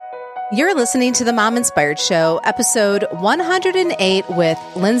You're listening to the Mom Inspired Show, episode 108 with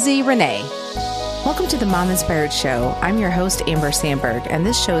Lindsay Renee. Welcome to the Mom Inspired Show. I'm your host, Amber Sandberg, and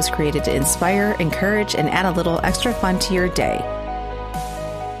this show is created to inspire, encourage, and add a little extra fun to your day.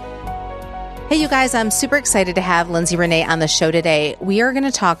 Hey, you guys, I'm super excited to have Lindsay Renee on the show today. We are going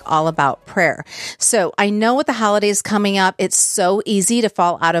to talk all about prayer. So I know with the holidays coming up, it's so easy to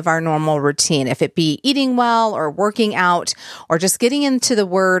fall out of our normal routine, if it be eating well or working out or just getting into the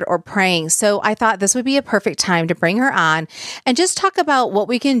word or praying. So I thought this would be a perfect time to bring her on and just talk about what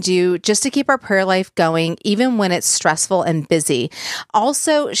we can do just to keep our prayer life going, even when it's stressful and busy.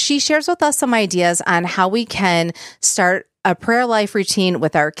 Also, she shares with us some ideas on how we can start a prayer life routine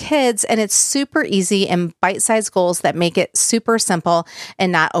with our kids, and it's super easy and bite-sized goals that make it super simple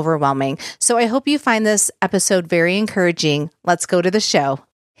and not overwhelming. So I hope you find this episode very encouraging. Let's go to the show.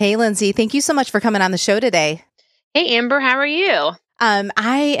 Hey, Lindsay, thank you so much for coming on the show today. Hey, Amber, how are you?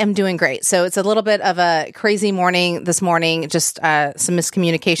 I am doing great. So it's a little bit of a crazy morning this morning, just some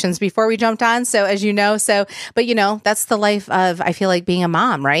miscommunications before we jumped on. So as you know, but that's the life of, I feel like, being a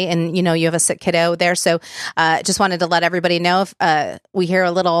mom, right? And you have a sick kiddo there. So just wanted to let everybody know if we hear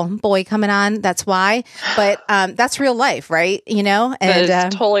a little boy coming on, that's why. But that's real life, right? And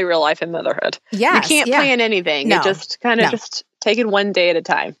it's totally real life in motherhood. Yeah. You can't plan anything. No. You just just take it one day at a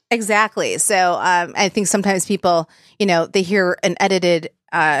time. Exactly. So I think sometimes people, they hear an edited,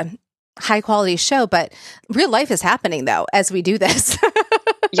 high quality show, but real life is happening though, as we do this.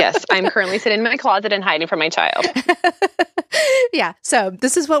 Yes. I'm currently sitting in my closet and hiding from my child. Yeah. So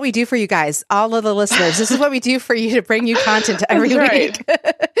this is what we do for you guys, all of the listeners. This is what we do for you to bring you content every week.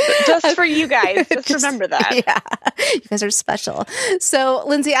 Just for you guys. Just remember that. Yeah. You guys are special. So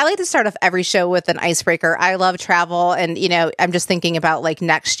Lindsay, I like to start off every show with an icebreaker. I love travel. And, I'm just thinking about like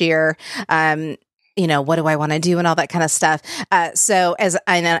next year, what do I want to do and all that kind of stuff. So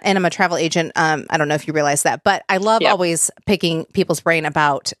I'm a travel agent. I don't know if you realize that, but I love always picking people's brain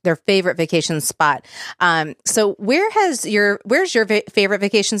about their favorite vacation spot. So where's your favorite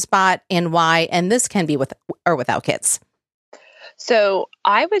vacation spot and why? And this can be with or without kids. So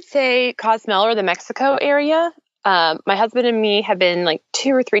I would say Cozumel or the Mexico area. My husband and me have been like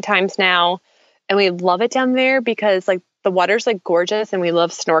 2 or 3 times now, and we love it down there because like the water's like gorgeous and we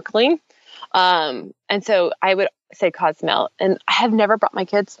love snorkeling. And so I would say Cozumel, and I have never brought my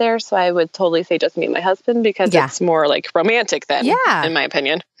kids there. So I would totally say just me and my husband because it's more like romantic then, in my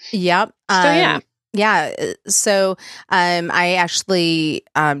opinion. Yep. So So, I actually,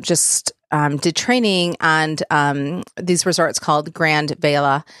 just, did training on, these resorts called Grand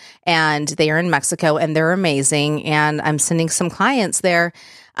Vela, and they are in Mexico and they're amazing. And I'm sending some clients there,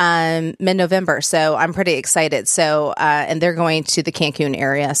 mid-November. So I'm pretty excited. So, and they're going to the Cancun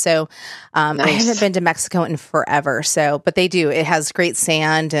area. So, Nice. I haven't been to Mexico in forever. So, but they do, it has great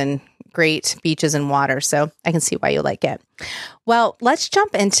sand and great beaches and water. So I can see why you like it. Well, let's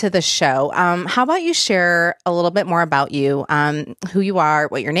jump into the show. How about you share a little bit more about you, who you are,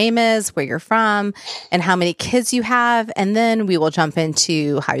 what your name is, where you're from, and how many kids you have. And then we will jump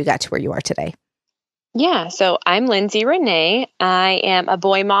into how you got to where you are today. Yeah. So I'm Lindsay Renee. I am a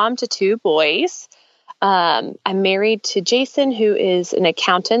boy mom to 2 boys. I'm married to Jason, who is an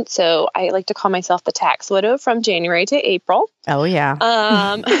accountant. So I like to call myself the tax widow from January to April. Oh, yeah.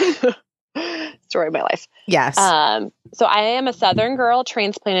 Story of my life. Yes. So I am a Southern girl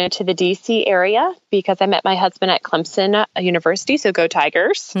transplanted to the DC area because I met my husband at Clemson University. So go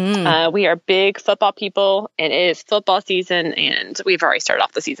Tigers. We are big football people, and it is football season, and we've already started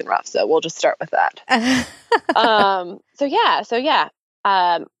off the season rough. So we'll just start with that.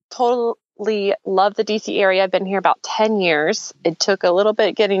 Totally love the DC area. I've been here about 10 years. It took a little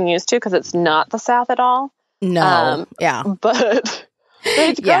bit getting used to because it's not the South at all. No. But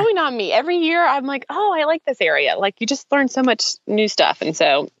it's growing on me. Every year I'm like, oh, I like this area. Like you just learn so much new stuff. And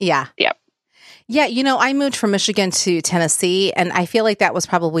so, Yeah, I moved from Michigan to Tennessee, and I feel like that was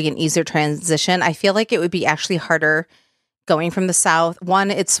probably an easier transition. I feel like it would be actually harder going from the South.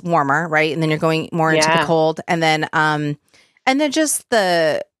 One, it's warmer, right? And then you're going more into the cold. And then just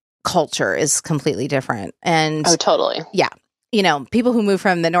the culture is completely different. And oh, totally. Yeah. People who move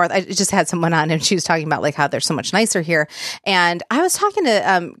from the North, I just had someone on and she was talking about like how they're so much nicer here. And I was talking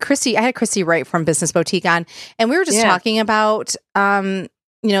to Christy, I had Christy Wright from Business Boutique on, and we were just talking about,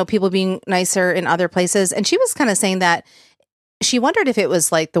 people being nicer in other places. And she was kind of saying that she wondered if it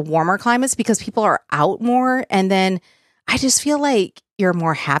was like the warmer climates because people are out more. And then I just feel like you're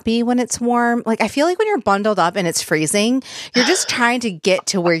more happy when it's warm. Like, I feel like when you're bundled up and it's freezing, you're just trying to get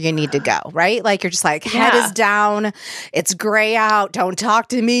to where you need to go, right? Like, you're just like, head is down. It's gray out. Don't talk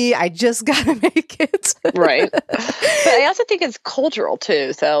to me. I just got to make it. Right. But I also think it's cultural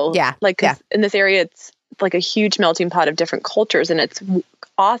too. So in this area, it's like a huge melting pot of different cultures, and it's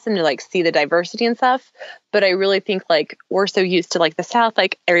awesome to like see the diversity and stuff. But I really think like we're so used to like the South,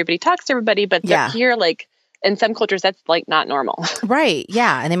 like everybody talks to everybody, but here, like, in some cultures, that's like not normal. Right.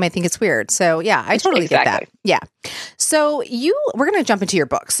 Yeah. And they might think it's weird. So yeah, I totally get that. Yeah. So we're going to jump into your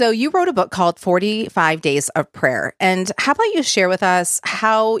book. So you wrote a book called 45 Days of Prayer. And how about you share with us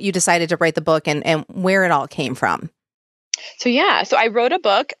how you decided to write the book and where it all came from? So I wrote a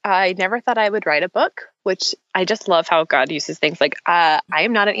book. I never thought I would write a book, which I just love how God uses things. Like, I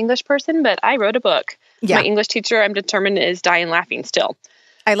am not an English person, but I wrote a book. Yeah. My English teacher, I'm determined, is dying laughing still.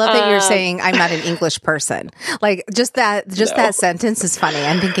 I love that you're saying I'm not an English person. Like, that sentence is funny.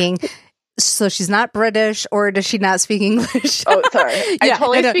 I'm thinking, so she's not British, or does she not speak English? Oh, sorry. I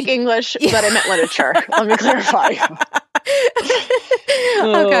totally speak English, but I meant literature. Let me clarify.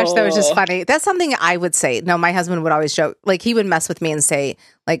 Oh gosh, that was just funny. That's something I would say. No, my husband would always joke. Like, he would mess with me and say,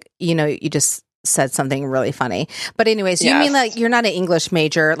 like, you just said something really funny. But anyways, you mean like you're not an English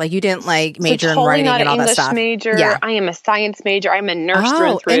major? Like, you didn't like major in writing and all that stuff? I'm not an English major. Yeah. I am a science major. I'm a nurse through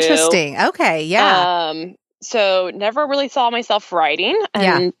and through. Interesting. Okay. Yeah. So never really saw myself writing.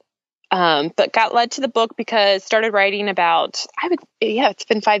 And but got led to the book because started writing about, it's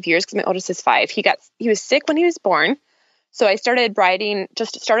been 5 years because my oldest is 5. He was sick when he was born. So I started writing,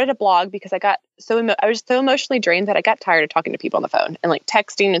 just started a blog because I was so emotionally drained that I got tired of talking to people on the phone and like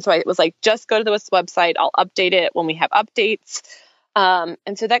texting. And so I was like, just go to this website. I'll update it when we have updates.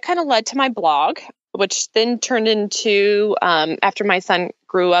 And so that kind of led to my blog, which then turned into, after my son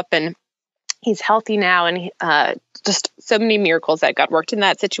grew up and he's healthy now, and just so many miracles that God worked in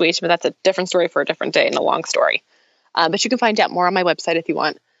that situation. But that's a different story for a different day and a long story. But you can find out more on my website if you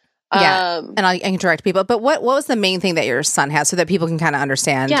want. Yeah, and I can direct people. But what was the main thing that your son has, so that people can kind of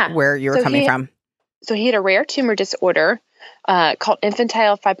understand where you were coming from? So he had a rare tumor disorder called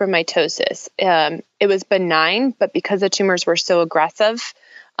infantile fibromatosis. It was benign, but because the tumors were so aggressive,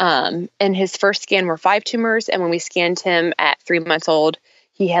 in his first scan were 5 tumors, and when we scanned him at 3 months old,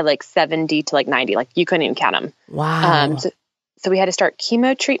 he had like 70 to like 90. Like, you couldn't even count them. Wow. So we had to start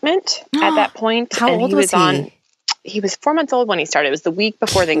chemo treatment at that point. How old was he? He was 4 months old when he started. It was the week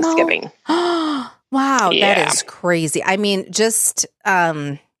before Thanksgiving. Wow, that is crazy. I mean, just,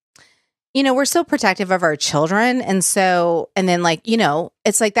 we're so protective of our children. And then like,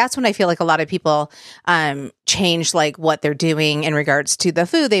 it's like, that's when I feel like a lot of people change like what they're doing in regards to the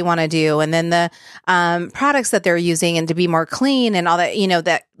food they want to do. And then the products that they're using, and to be more clean and all that,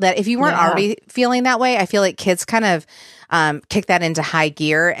 that if you weren't already feeling that way, I feel like kids kind of kick that into high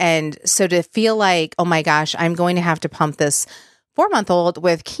gear. And so to feel like, oh my gosh, I'm going to have to pump this 4-month-old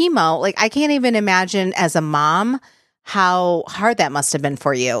with chemo. Like, I can't even imagine as a mom how hard that must have been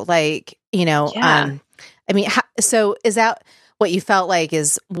for you. Like, I mean, so is that what you felt like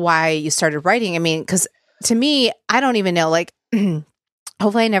is why you started writing? I mean, because to me, I don't even know, like,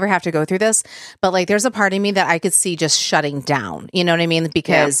 hopefully I never have to go through this, but like, there's a part of me that I could see just shutting down, you know what I mean?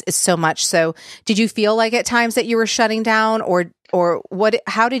 Because it's so much. So did you feel like at times that you were shutting down, or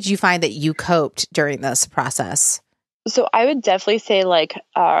how did you find that you coped during this process? So I would definitely say like,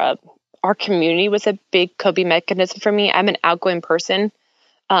 our community was a big coping mechanism for me. I'm an outgoing person.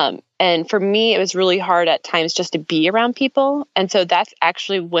 And for me, it was really hard at times just to be around people. And so that's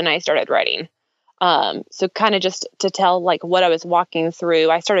actually when I started writing. So kind of just to tell like what I was walking through,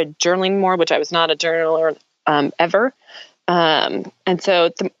 I started journaling more, which I was not a journaler ever. And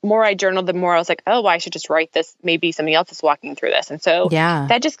so the more I journaled, the more I was like, oh, well, I should just write this. Maybe somebody else is walking through this. And so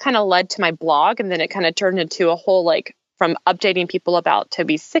that just kind of led to my blog. And then it kind of turned into a whole, like, from updating people about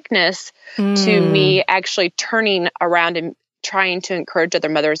Toby's sickness to me actually turning around and trying to encourage other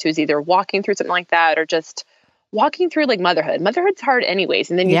mothers who's either walking through something like that or just walking through like motherhood. Motherhood's hard anyways.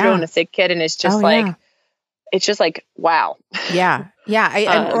 And then you throw in a sick kid and it's just it's just like, wow. Yeah.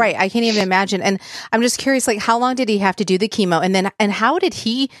 I'm right. I can't even imagine. And I'm just curious, like, how long did he have to do the chemo? And then, and how did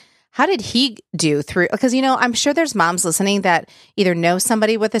he do through, because, I'm sure there's moms listening that either know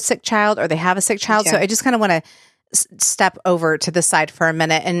somebody with a sick child or they have a sick child. So I just kind of want to step over to the side for a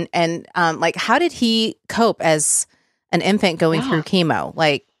minute and like, how did he cope as an infant going through chemo?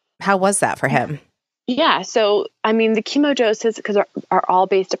 Like, how was that for him? Yeah. So, I mean, the chemo doses are all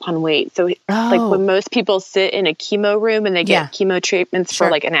based upon weight. So like when most people sit in a chemo room and they get chemo treatments for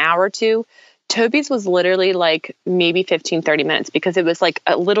like an hour or two, Toby's was literally like maybe 15, 30 minutes because it was like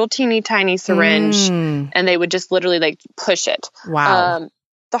a little teeny tiny syringe and they would just literally like push it. Wow.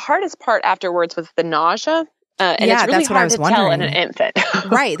 The hardest part afterwards was the nausea. And it's really hard to tell in an infant.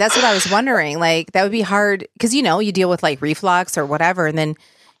 Right. That's what I was wondering. Like that would be hard because, you deal with like reflux or whatever. And then,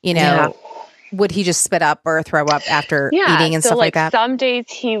 would he just spit up or throw up after eating and stuff like that? Some days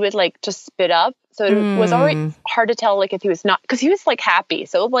he would like just spit up. So it was already hard to tell like if he was not, because he was like happy.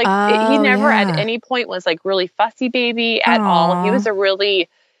 So like he never at any point was like really fussy baby at all. He was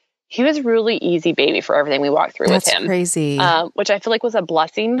really easy baby for everything we walked through with him. That's crazy. Which I feel like was a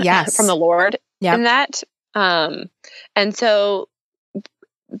blessing from the Lord in that. And so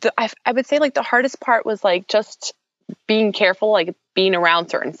I would say like the hardest part was like just being careful, like being around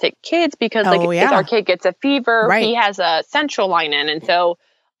certain sick kids because if our kid gets a fever, he has a central line in. And so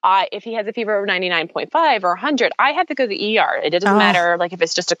if he has a fever of 99.5 or 100, I have to go to the ER. It doesn't matter like if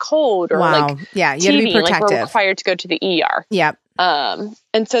it's just a cold or like you have to be protective. Like we're required to go to the ER. Yep.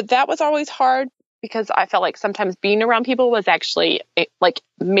 And so that was always hard because I felt like sometimes being around people was actually like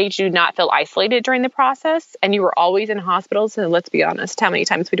made you not feel isolated during the process. And you were always in hospitals. And let's be honest, how many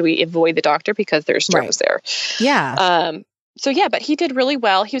times do we avoid the doctor because there's germs there? Yeah. But he did really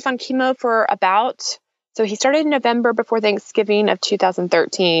well. He was on chemo for so he started in November before Thanksgiving of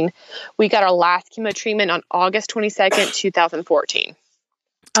 2013. We got our last chemo treatment on August 22nd, 2014.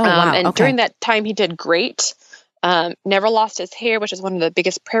 Oh, wow. And during that time, he did great. Never lost his hair, which is one of the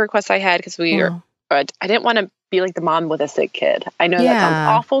biggest prayer requests I had because I didn't want to be like the mom with a sick kid. I know that sounds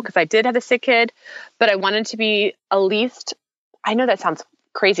awful because I did have a sick kid, but I wanted to be at least, I know that sounds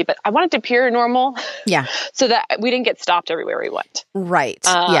crazy, but I wanted to appear normal. Yeah. So that we didn't get stopped everywhere we went. Right.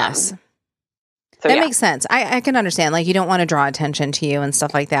 Yes. So, that makes sense. I can understand. Like you don't want to draw attention to you and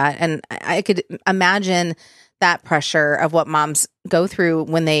stuff like that. And I could imagine that pressure of what moms go through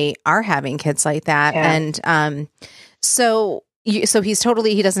when they are having kids like that. Yeah. And so he's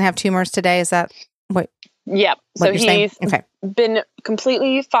he doesn't have tumors today. Is that what? Yep. So he's been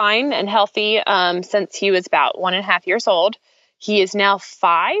completely fine and healthy since he was about 1.5 years old. He is now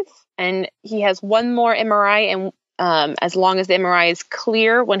 5 and he has one more MRI. And as long as the MRI is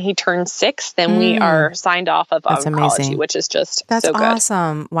clear when he turns 6, then we are signed off of oncology, amazing. Which is just so good.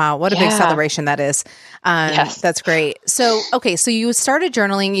 Awesome. Wow. What a big celebration that is. Yes. That's great. So, so you started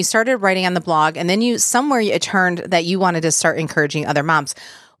journaling, you started writing on the blog, and then it turned that you wanted to start encouraging other moms.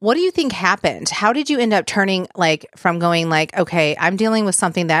 What do you think happened? How did you end up turning from going okay, I'm dealing with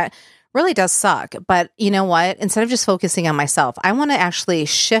something that really does suck, but you know what? Instead of just focusing on myself, I want to actually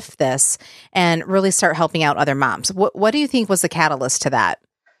shift this and really start helping out other moms. What do you think was the catalyst to that?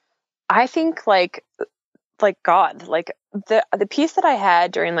 I think like God, like the piece that I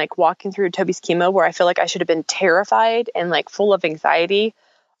had during walking through Toby's chemo, where I feel like I should have been terrified and full of anxiety.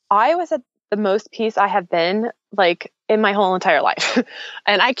 I was at the most peace I have been in my whole entire life.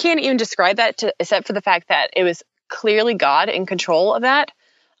 And I can't even describe that except for the fact that it was clearly God in control of that.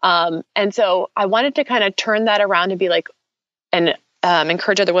 And so I wanted to kind of turn that around and be and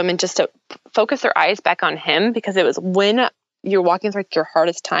encourage other women just to focus their eyes back on him, because it was when you're walking through your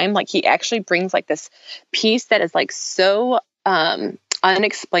hardest time, he actually brings this peace that is so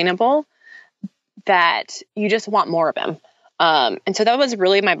unexplainable that you just want more of him. And so that was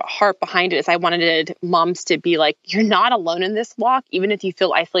really my heart behind it, is I wanted moms to be you're not alone in this walk. Even if you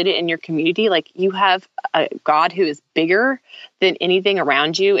feel isolated in your community, you have a God who is bigger than anything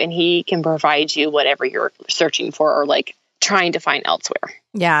around you, and he can provide you whatever you're searching for or trying to find elsewhere.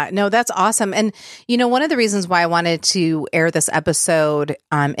 Yeah, no, that's awesome. And, one of the reasons why I wanted to air this episode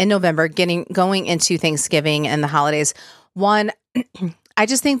in November, going into Thanksgiving and the holidays, one, I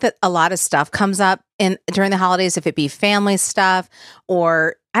just think that a lot of stuff comes up during the holidays, if it be family stuff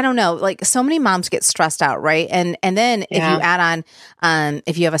or I don't know, so many moms get stressed out, right? And then if you add on,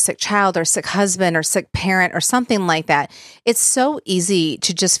 if you have a sick child or sick husband or sick parent or something like that, it's so easy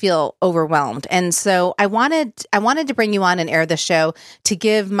to just feel overwhelmed. And so I wanted to bring you on and air the show to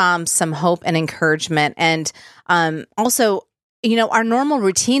give moms some hope and encouragement. And also, our normal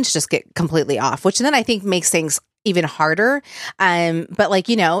routines just get completely off, which then I think makes things even harder. But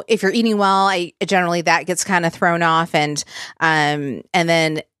if you're eating well, I generally that gets kind of thrown off. And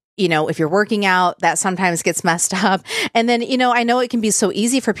then, if you're working out, that sometimes gets messed up. And then, I know it can be so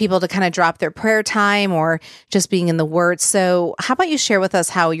easy for people to kind of drop their prayer time or just being in the Word. So how about you share with us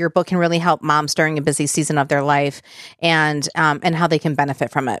how your book can really help moms during a busy season of their life and how they can benefit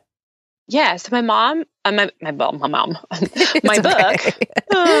from it? Yeah. So my mom, my book,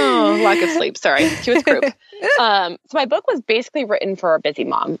 lack of sleep. Sorry. She was croup. So my book was basically written for a busy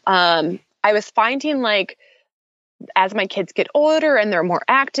mom. I was finding as my kids get older and they're more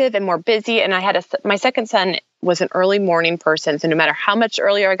active and more busy, and my second son was an early morning person. So no matter how much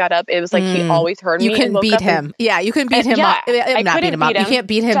earlier I got up, it was like he always heard me. You couldn't beat him. You couldn't beat him up. I not beat him up. You can't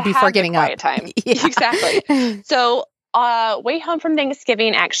beat him before getting up. Time. Exactly. So way home from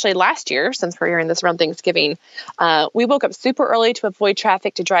Thanksgiving, actually last year, since we're hearing this around Thanksgiving, we woke up super early to avoid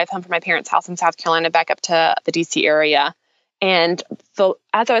traffic to drive home from my parents' house in South Carolina back up to the DC area. And so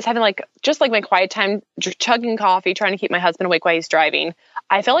as I was having just my quiet time, chugging coffee, trying to keep my husband awake while he's driving,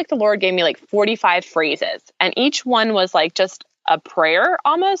 I felt like the Lord gave me 45 phrases. And each one was just a prayer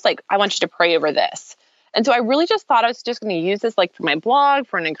almost, I want you to pray over this. And so I really just thought I was just going to use this for my blog,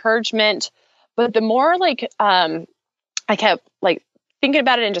 for an encouragement. But the more I kept thinking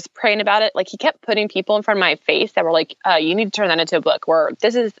about it and just praying about it, he kept putting people in front of my face that were you need to turn that into a book, where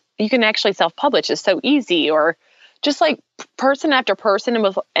you can actually self-publish. It's so easy, or just person after person.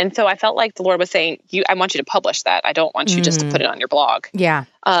 And so I felt like the Lord was saying, I want you to publish that. I don't want you just to put it on your blog. Yeah.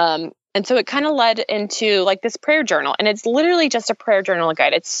 And so it kind of led into this prayer journal, and it's literally just a prayer journal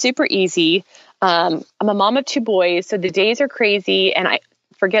guide. It's super easy. I'm a mom of 2 boys, so the days are crazy and I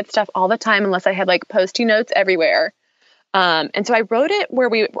forget stuff all the time unless I have Post-it notes everywhere. And so I wrote it where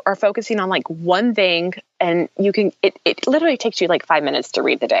we are focusing on one thing, and it literally takes you 5 minutes to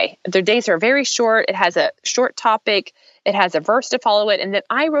read the day. The days are very short. It has a short topic. It has a verse to follow it. And then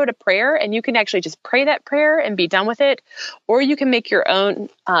I wrote a prayer, and you can actually just pray that prayer and be done with it. Or you can make your own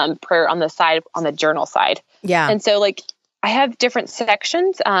prayer on the side, on the journal side. Yeah. And so I have different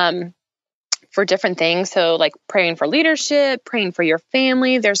sections for different things. So praying for leadership, praying for your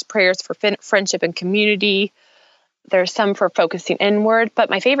family. There's prayers for friendship and community. There's some for focusing inward,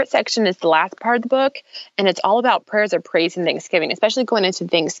 but my favorite section is the last part of the book, and it's all about prayers of praise and Thanksgiving, especially going into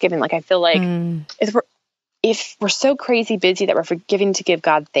Thanksgiving. I feel if we're so crazy busy that we're forgetting to give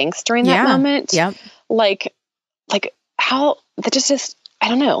God thanks during that moment, how that just I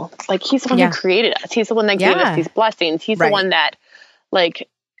don't know. He's the one who created us. He's the one that gave us these blessings. He's the one that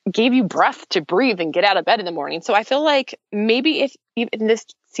gave you breath to breathe and get out of bed in the morning. So I feel maybe if in this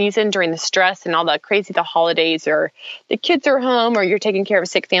season, during the stress and all the crazy, the holidays, or the kids are home, or you're taking care of a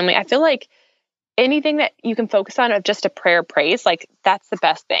sick family, I feel anything that you can focus on of just a prayer praise, that's the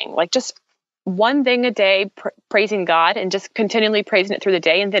best thing. Just one thing a day, praising God, and just continually praising it through the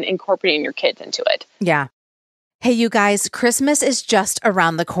day, and then incorporating your kids into it. Yeah. Hey, you guys, Christmas is just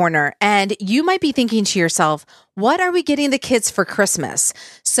around the corner, and you might be thinking to yourself, what are we getting the kids for Christmas?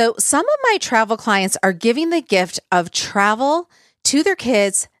 So some of my travel clients are giving the gift of travel to their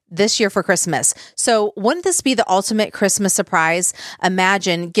kids this year for Christmas. So wouldn't this be the ultimate Christmas surprise?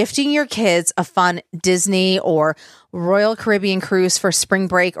 Imagine gifting your kids a fun Disney or Royal Caribbean cruise for spring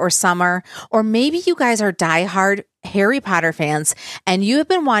break or summer. Or maybe you guys are diehard Harry Potter fans and you have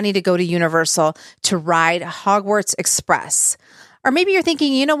been wanting to go to Universal to ride Hogwarts Express. Or maybe you're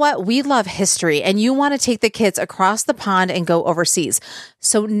thinking, you know what, we love history and you want to take the kids across the pond and go overseas.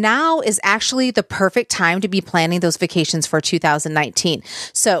 So now is actually the perfect time to be planning those vacations for 2019.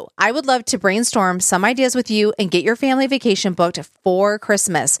 So I would love to brainstorm some ideas with you and get your family vacation booked for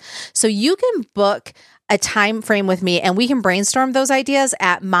Christmas. So you can book a time frame with me and we can brainstorm those ideas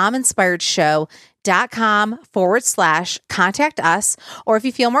at mominspiredshow.com/contact us. Or if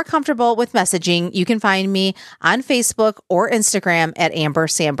you feel more comfortable with messaging, you can find me on Facebook or Instagram at Amber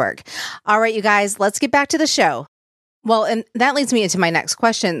Sandberg. All right, you guys, let's get back to the show. Well, and that leads me into my next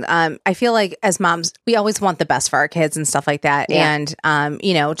question. I feel like as moms, we always want the best for our kids and stuff like that. Yeah.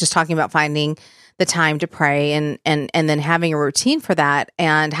 And, just talking about finding the time to pray and then having a routine for that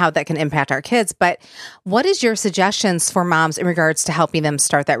and how that can impact our kids. But what is your suggestions for moms in regards to helping them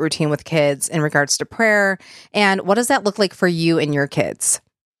start that routine with kids in regards to prayer? And what does that look like for you and your kids?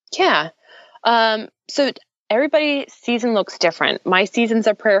 Yeah. So everybody's season looks different. My seasons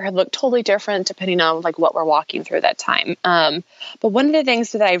of prayer have looked totally different depending on what we're walking through that time. But one of the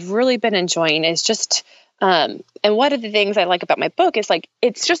things that I've really been enjoying is just and one of the things I like about my book is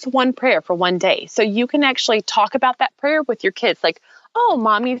it's just one prayer for one day. So you can actually talk about that prayer with your kids. Oh,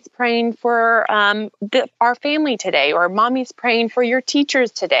 mommy's praying for our family today, or mommy's praying for your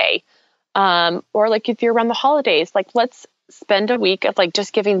teachers today. Or if you're around the holidays, let's spend a week of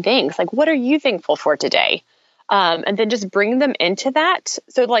just giving thanks. What are you thankful for today? And then just bring them into that.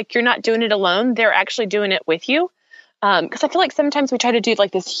 So you're not doing it alone. They're actually doing it with you. Because I feel sometimes we try to do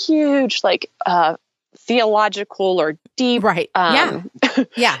this huge, theological or deep, right? Yeah. Deep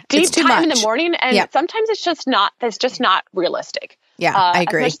it's too time much in the morning, and sometimes that's just not realistic. Yeah, I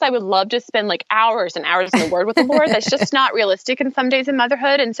agree. As much as I would love to spend hours and hours in the Word with the Lord, that's just not realistic in some days in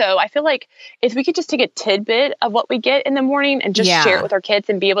motherhood. And so I feel if we could just take a tidbit of what we get in the morning and just share it with our kids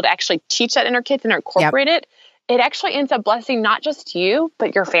and be able to actually teach that in our kids and incorporate it, it actually ends up blessing not just you,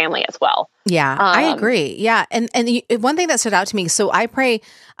 but your family as well. Yeah, I agree. Yeah. And one thing that stood out to me, so I pray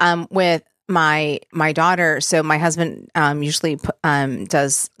with my daughter. So my husband usually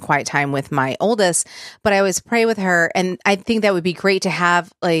does quiet time with my oldest, but I always pray with her. And I think that would be great to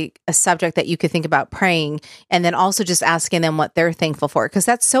have like a subject that you could think about praying, and then also just asking them what they're thankful for, because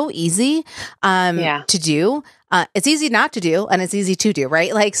that's so easy to do. It's easy not to do, and it's easy to do,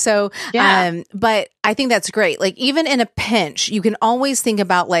 right? Like, so, but I think that's great. Like, even in a pinch, you can always think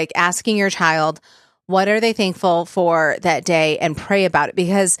about like asking your child, what are they thankful for that day, and pray about it,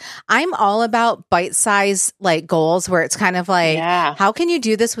 because I'm all about bite-sized like goals where it's kind of like, how can you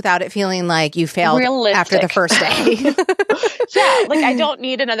do this without it feeling like you failed after the first day? Yeah. Like, I don't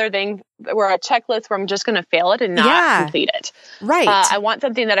need another thing where a checklist where I'm just going to fail it and not complete it. Right. I want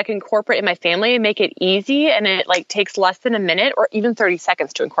something that I can incorporate in my family and make it easy. And it like takes less than a minute or even 30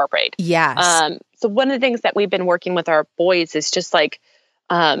 seconds to incorporate. Yes. So one of the things that we've been working with our boys is just like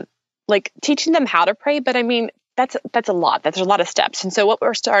teaching them how to pray. But I mean, that's a lot. There's a lot of steps. And so what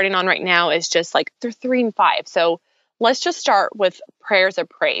we're starting on right now is just like they're 3 and 5. So let's just start with prayers of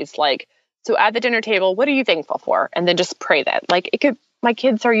praise. Like, so at the dinner table, what are you thankful for? And then just pray that. Like, my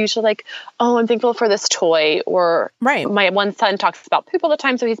kids are usually like, oh, I'm thankful for this toy. Or my one son talks about poop all the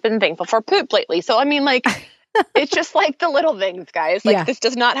time. So he's been thankful for poop lately. So, I mean, like, it's just like the little things, guys. Like, this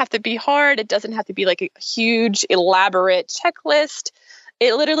does not have to be hard. It doesn't have to be like a huge, elaborate checklist.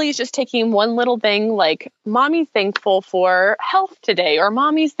 It literally is just taking one little thing, like, mommy's thankful for health today, or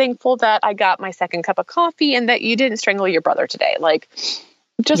mommy's thankful that I got my second cup of coffee and that you didn't strangle your brother today. Like,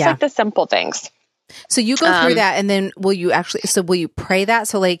 just like the simple things. So you go through that, and then will you pray that?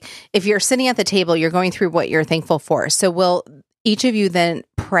 So like, if you're sitting at the table, you're going through what you're thankful for. So will each of you then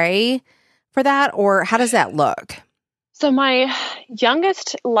pray for that, or how does that look? So my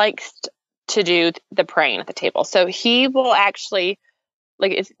youngest likes to do the praying at the table. So he will actually,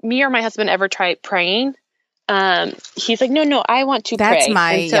 like, if me or my husband ever try praying, he's like, no, I want to pray. That's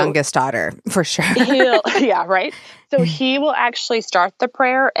my youngest daughter, for sure. Yeah, right? So he will actually start the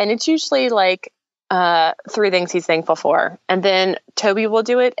prayer, and it's usually like 3 things he's thankful for. And then Toby will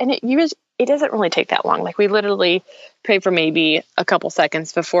do it, and it doesn't really take that long. Like, we literally pray for maybe a couple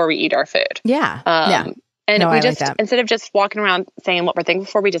seconds before we eat our food. Yeah. And we just, instead of just walking around saying what we're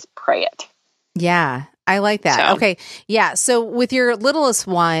thankful for, we just pray it. Yeah. I like that. So, okay. Yeah. So with your littlest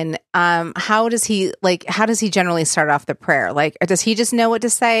one, how does he generally start off the prayer? Like, does he just know what to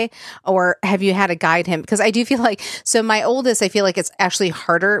say, or have you had to guide him? Because I do feel like, so my oldest, I feel like it's actually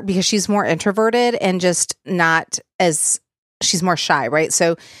harder because she's more introverted and just not as, she's more shy. Right.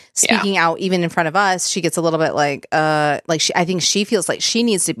 So speaking out even in front of us, she gets a little bit like I think she feels like she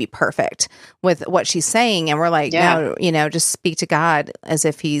needs to be perfect with what she's saying. And we're like, no, just speak to God as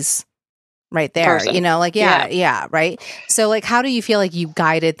if he's right there, person. Right. So like, how do you feel like you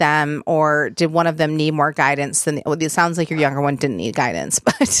guided them, or did one of them need more guidance than it sounds like your younger one didn't need guidance,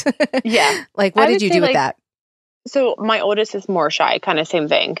 but like, what did you do with that? So my oldest is more shy, kind of same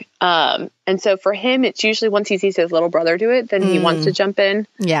thing. And so for him, it's usually once he sees his little brother do it, then he wants to jump in.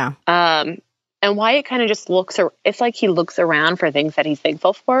 Yeah. And Wyatt kind of just it's like he looks around for things that he's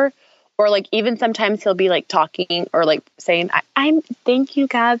thankful for. Or like, even sometimes he'll be like talking or like saying, I'm thank you,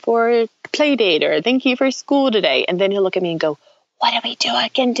 God, for play date, or thank you for school today. And then he'll look at me and go, what did we do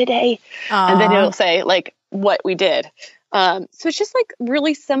again today? Aww. And then he'll say like what we did. So it's just like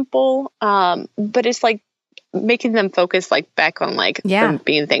really simple. But it's like making them focus like back on like them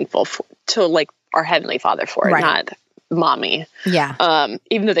being thankful to like our Heavenly Father for it, not mommy. Yeah.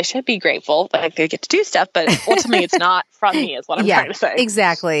 Even though they should be grateful that like, they get to do stuff, but ultimately it's not from me is what I'm trying to say.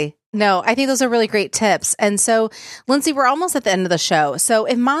 Exactly. No, I think those are really great tips. And so, Lindsay, we're almost at the end of the show. So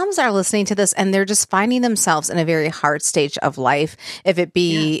if moms are listening to this and they're just finding themselves in a very hard stage of life, if it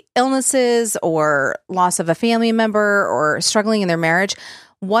be illnesses or loss of a family member or struggling in their marriage,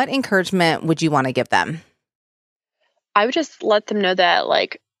 what encouragement would you want to give them? I would just let them know that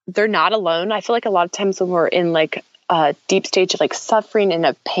like they're not alone. I feel like a lot of times when we're in like a deep stage of like suffering and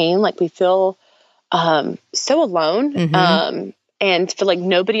of pain, like we feel so alone. And feel like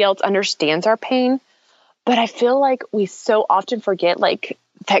nobody else understands our pain. But I feel like we so often forget like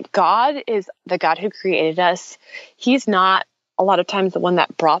that God is the God who created us. He's not a lot of times the one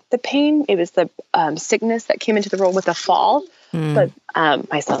that brought the pain. It was the sickness that came into the world with the fall. But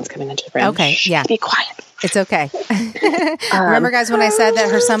my son's coming into the room. Okay, yeah. Be quiet. It's okay. Remember, guys, when I said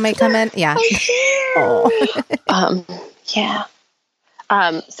that her son might come in? Yeah.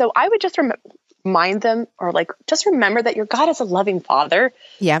 So I would just remind them, or like, just remember that your God is a loving Father.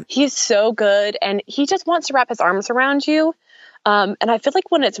 Yeah. He's so good. And he just wants to wrap his arms around you. And I feel like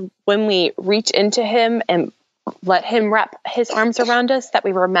when we reach into him and let him wrap his arms around us, that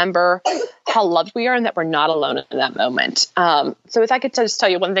we remember how loved we are and that we're not alone in that moment. So if I could just tell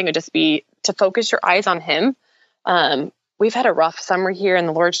you one thing, it would just be to focus your eyes on him. We've had a rough summer here, and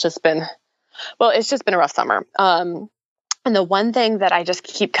the Lord's just been, well, it's just been a rough summer. And the one thing that I just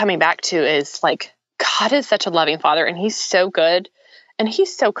keep coming back to is like, God is such a loving Father, and he's so good and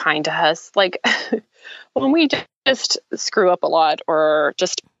he's so kind to us. Like when we just screw up a lot or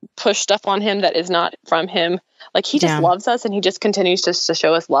just push stuff on him that is not from him, like he just loves us, and he just continues just to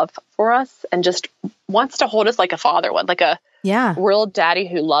show us love for us and just wants to hold us like a father would, like a real daddy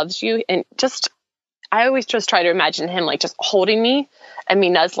who loves you. And just, I always just try to imagine him like just holding me and me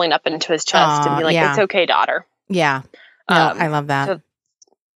nuzzling up into his chest and be like, it's okay, daughter. Yeah. No, I love that. So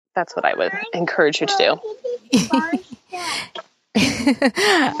that's what I would encourage you to do.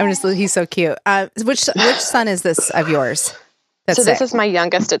 He's so cute. Which son is this of yours? This is my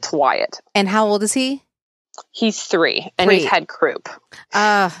youngest. It's Wyatt. And how old is he? He's 3, and he's had croup.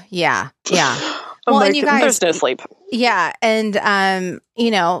 Yeah. Well, and you guys, there's no sleep. Yeah. And,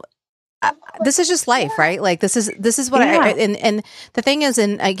 this is just life, right? Like this is what and the thing is,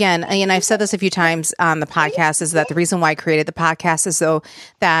 and again, and I've said this a few times on the podcast, is that the reason why I created the podcast is so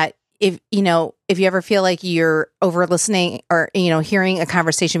that if you ever feel like you're over listening or, hearing a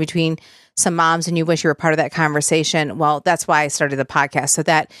conversation between some moms and you wish you were part of that conversation, well, that's why I started the podcast, so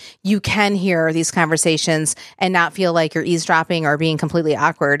that you can hear these conversations and not feel like you're eavesdropping or being completely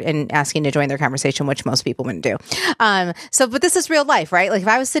awkward and asking to join their conversation, which most people wouldn't do. But this is real life, right? Like if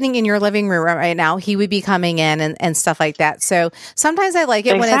I was sitting in your living room right now, he would be coming in and stuff like that. So sometimes I like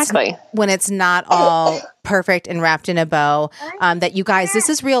it when it's not all perfect and wrapped in a bow, that you guys, this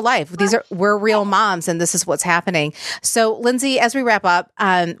is real life. We're real moms, and this is what's happening. So Lindsay, as we wrap up,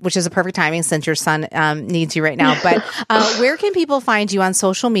 which is a perfect timing since your son needs you right now, but where can people find you on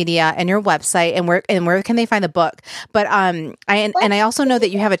social media and your website, and where can they find the book? But I also know that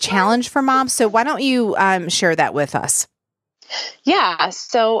you have a challenge for moms, so why don't you share that with us? Yeah.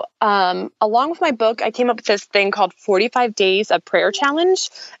 So along with my book, I came up with this thing called 45 Days of Prayer Challenge.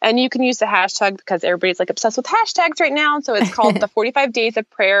 And you can use the hashtag because everybody's like obsessed with hashtags right now. So it's called the 45 Days of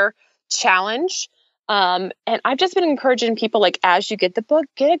Prayer Challenge. And I've just been encouraging people, like, as you get the book,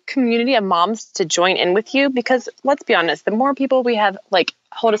 get a community of moms to join in with you. Because let's be honest, the more people we have, like,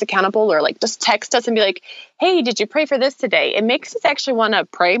 hold us accountable or like just text us and be like, hey, did you pray for this today? It makes us actually want to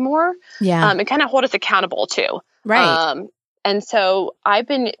pray more. Yeah. And kind of hold us accountable too. Right. And so I've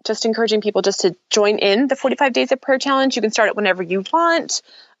been just encouraging people just to join in the 45 Days of Prayer Challenge. You can start it whenever you want.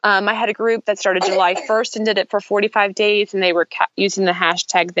 I had a group that started July 1st and did it for 45 days, and they were using the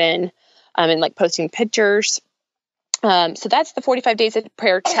hashtag then and like posting pictures. So that's the 45 Days of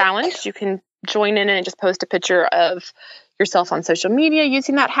Prayer Challenge. You can join in and just post a picture of yourself on social media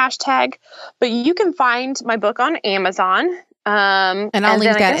using that hashtag. But you can find my book on Amazon. And I'll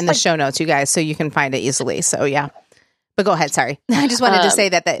link that in the show notes, you guys, so you can find it easily. So yeah. But go ahead. Sorry. I just wanted to say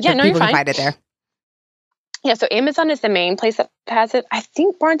that people can find it there. Yeah. So Amazon is the main place that has it. I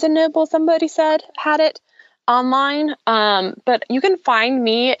think Barnes & Noble, somebody said, had it online. But you can find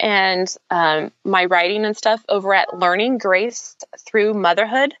me and my writing and stuff over at Learning Grace Through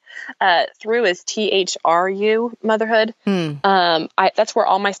Motherhood. Through is THRU Motherhood. That's where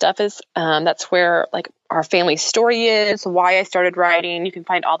all my stuff is. That's where like our family story is, why I started writing. You can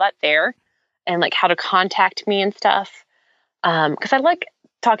find all that there. And like how to contact me and stuff. Because I like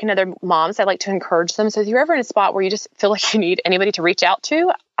talking to other moms. I like to encourage them. So if you're ever in a spot where you just feel like you need anybody to reach out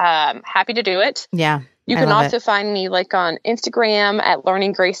to, happy to do it. Yeah. You can also find me like on Instagram at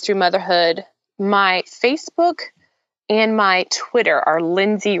Learning Grace Through Motherhood. My Facebook and my Twitter are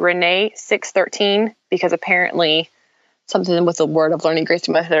Lindsay Renee 613, because apparently something with the word of Learning Grace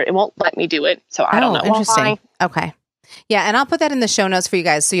Through Motherhood, it won't let me do it. So I don't know. Interesting. Why. Okay. Yeah, and I'll put that in the show notes for you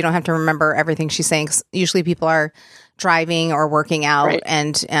guys so you don't have to remember everything she's saying. 'Cause usually people are driving or working out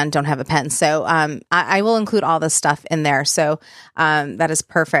and don't have a pen. So I will include all this stuff in there. So that is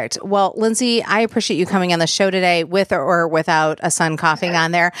perfect. Well, Lindsay, I appreciate you coming on the show today with or without a son coughing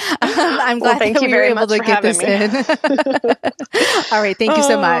on there. I'm glad that we were able to get this in. All right. Thank you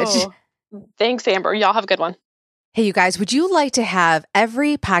so much. Thanks, Amber. Y'all have a good one. Hey, you guys, would you like to have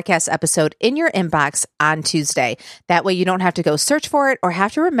every podcast episode in your inbox on Tuesday? That way you don't have to go search for it or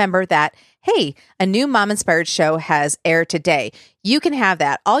have to remember that, hey, a new Mom Inspired show has aired today. You can have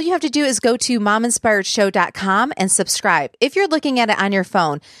that. All you have to do is go to mominspiredshow.com and subscribe. If you're looking at it on your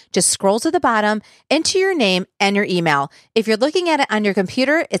phone, just scroll to the bottom, enter your name and your email. If you're looking at it on your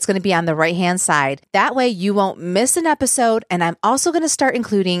computer, it's going to be on the right-hand side. That way you won't miss an episode. And I'm also going to start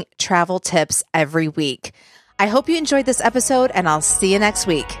including travel tips every week. I hope you enjoyed this episode, and I'll see you next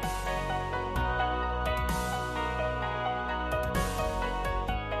week.